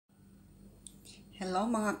Hello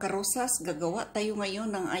mga karosas, gagawa tayo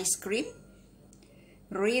ngayon ng ice cream.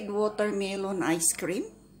 Red watermelon ice cream.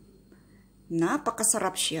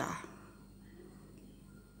 Napakasarap siya.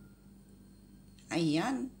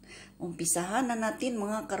 Ayan, umpisahan na natin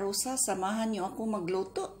mga karosas, samahan niyo ako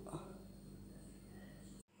magluto.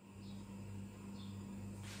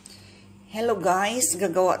 Hello guys,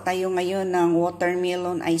 gagawa tayo ngayon ng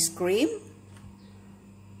watermelon ice cream.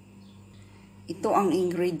 Ito ang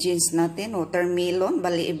ingredients natin, watermelon,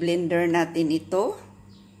 bali i-blender natin ito.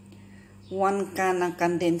 1 can ng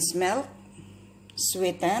condensed milk,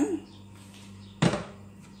 sweeten.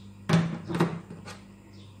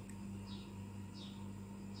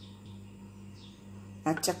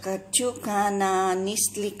 At saka 2 can na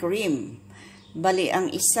Nestle cream. Bali ang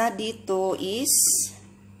isa dito is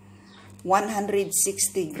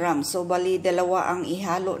 160 grams. So bali dalawa ang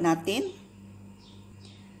ihalo natin.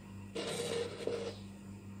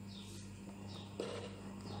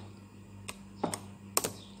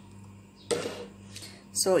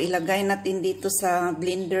 So, ilagay natin dito sa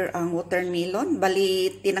blender ang watermelon.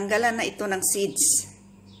 Bali, tinanggalan na ito ng seeds.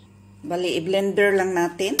 Bali, i-blender lang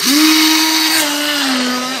natin.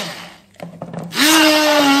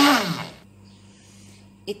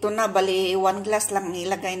 Ito na, bali, 1 glass lang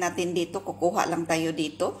ilagay natin dito. Kukuha lang tayo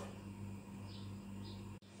dito.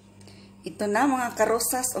 Ito na mga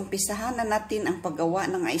karosas, umpisahan na natin ang paggawa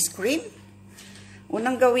ng ice cream.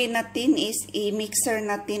 Unang gawin natin is i-mixer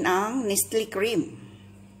natin ang Nestle cream.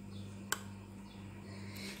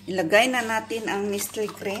 Ilagay na natin ang Nestle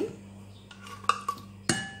cream.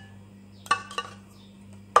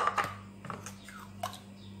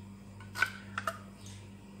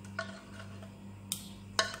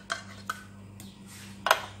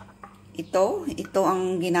 Ito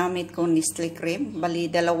ang ginamit ko Nestle cream. Bali,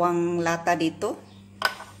 2 lata dito.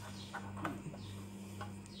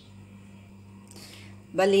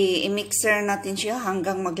 Bali, i-mixer natin siya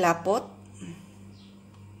hanggang maglapot.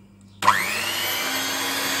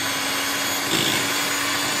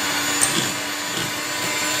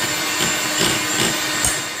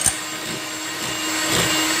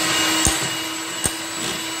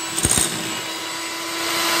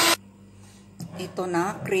 Ito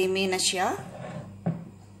na, creamy na siya.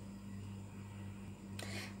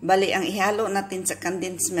 Bali, ang ihalo natin sa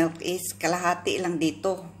condensed milk is kalahati lang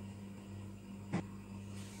dito.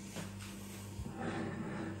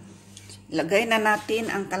 Lagay na natin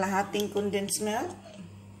ang kalahating condensed milk.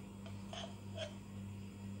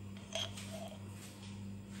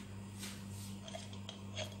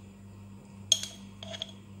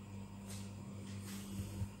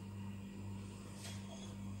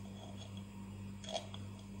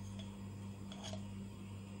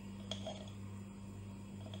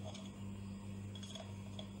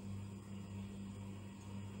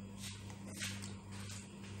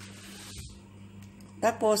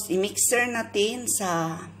 Tapos, i-mixer natin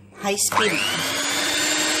sa high speed.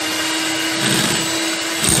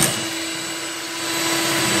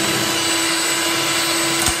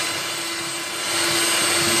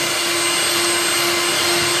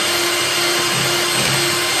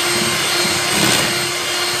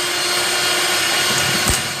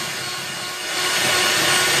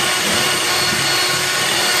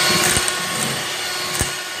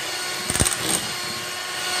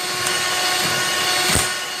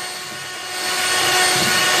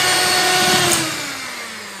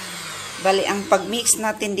 Bali, ang pag-mix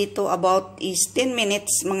natin dito about is 10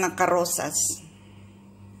 minutes mga karosas.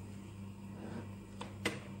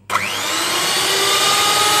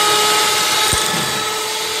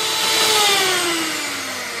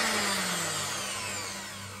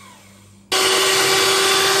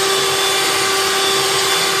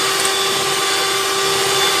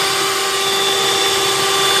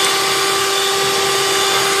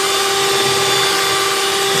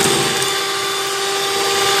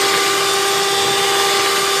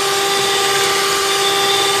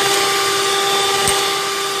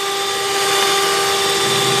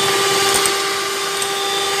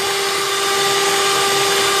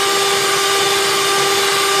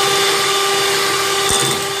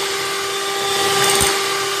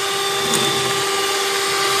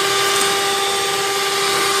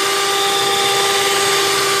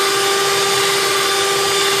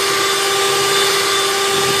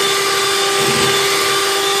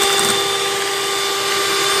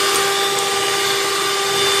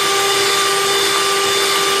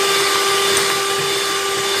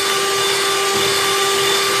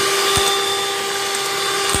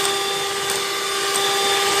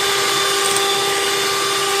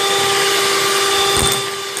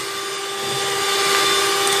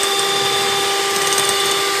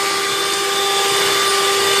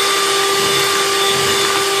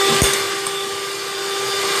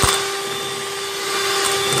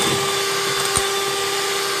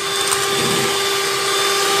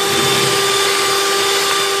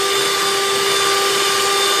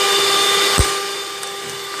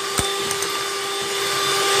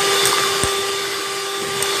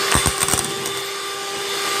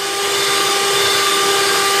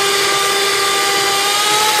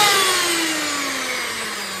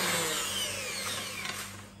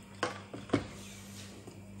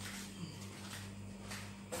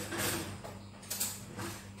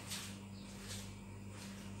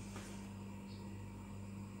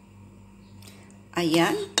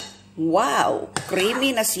 Ayan. Wow!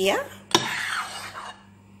 Creamy na siya.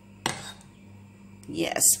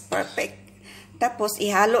 Yes, perfect. Tapos,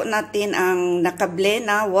 ihalo natin ang nakablend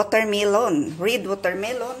na watermelon. Red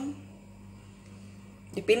watermelon.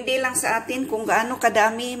 Depende lang sa atin kung gaano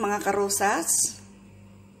kadami mga karosas.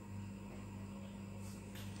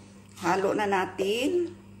 Halo na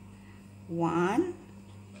natin. 1,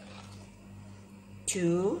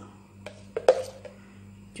 2,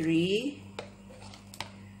 3,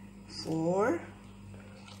 4,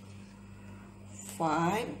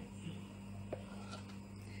 5,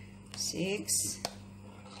 6, 7.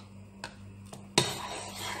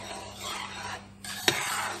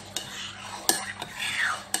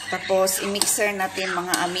 Tapos, i-mixer natin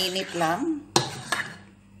mga a minute lang.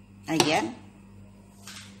 Ayan.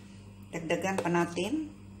 Dagdagan pa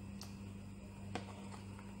natin.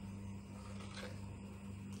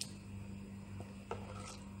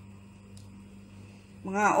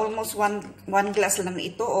 Mga almost 1 glass lang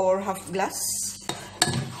ito or half glass.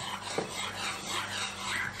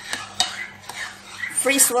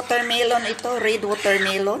 Freeze watermelon ito, red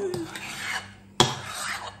watermelon.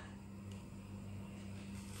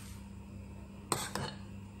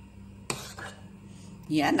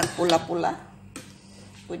 Yan, nagpula-pula.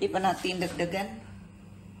 Pwede pa natin dagdagan.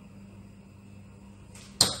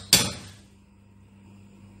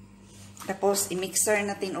 Tapos, i-mixer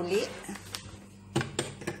natin ulit.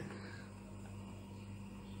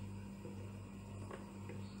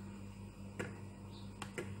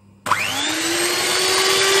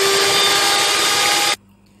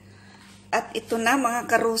 At ito na mga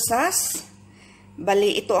karosas.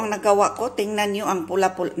 Bali, ito ang nagawa ko. Tingnan nyo ang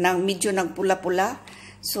pula-pula, medyo nagpula-pula.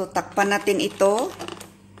 So, takpan natin ito.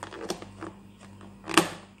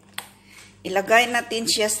 Ilagay natin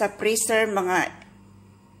siya sa freezer mga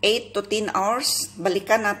 8 to 10 hours.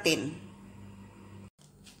 Balikan natin.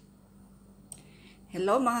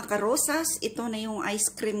 Hello mga karosas. Ito na yung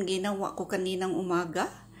ice cream ginawa ko kaninang umaga.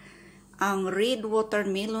 Ang red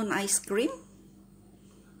watermelon ice cream.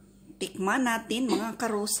 Tikman natin mga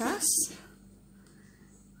karosas.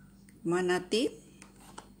 Tikman natin.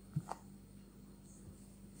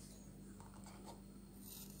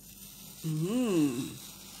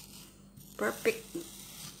 Perfect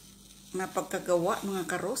na pagkagawa mga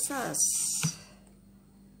karosas.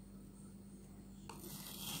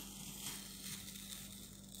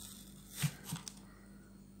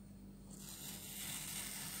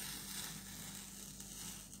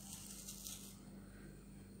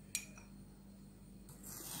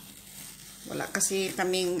 Wala kasi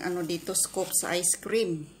kaming ano dito scoop sa ice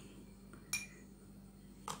cream.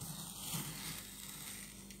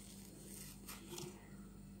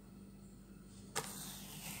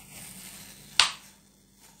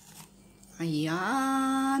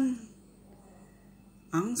 Ayan.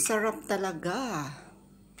 Ang sarap talaga.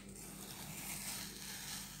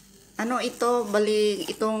 Ano ito? Bali,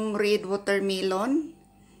 itong red watermelon.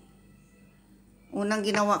 Unang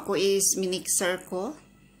ginawa ko is minixer ko.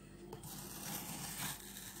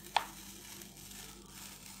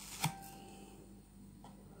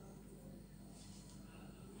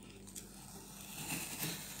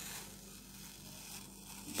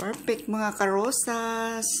 Perfect mga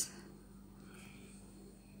karosas.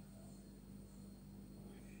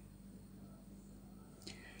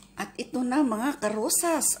 At ito na mga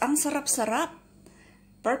karosas. Ang sarap-sarap.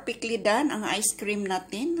 Perfectly done ang ice cream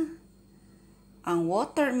natin. Ang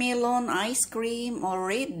watermelon ice cream or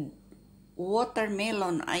red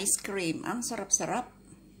watermelon ice cream. Ang sarap-sarap.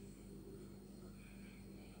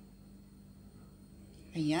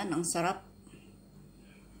 Ayan, ang sarap.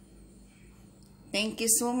 Thank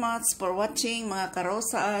you so much for watching mga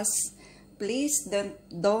karosas. Please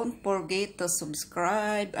don't forget to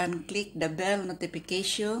subscribe and click the bell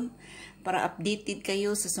notification para updated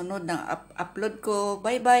kayo sa sunod na upload ko.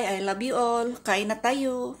 Bye bye, I love you all. Kain na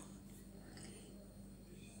tayo.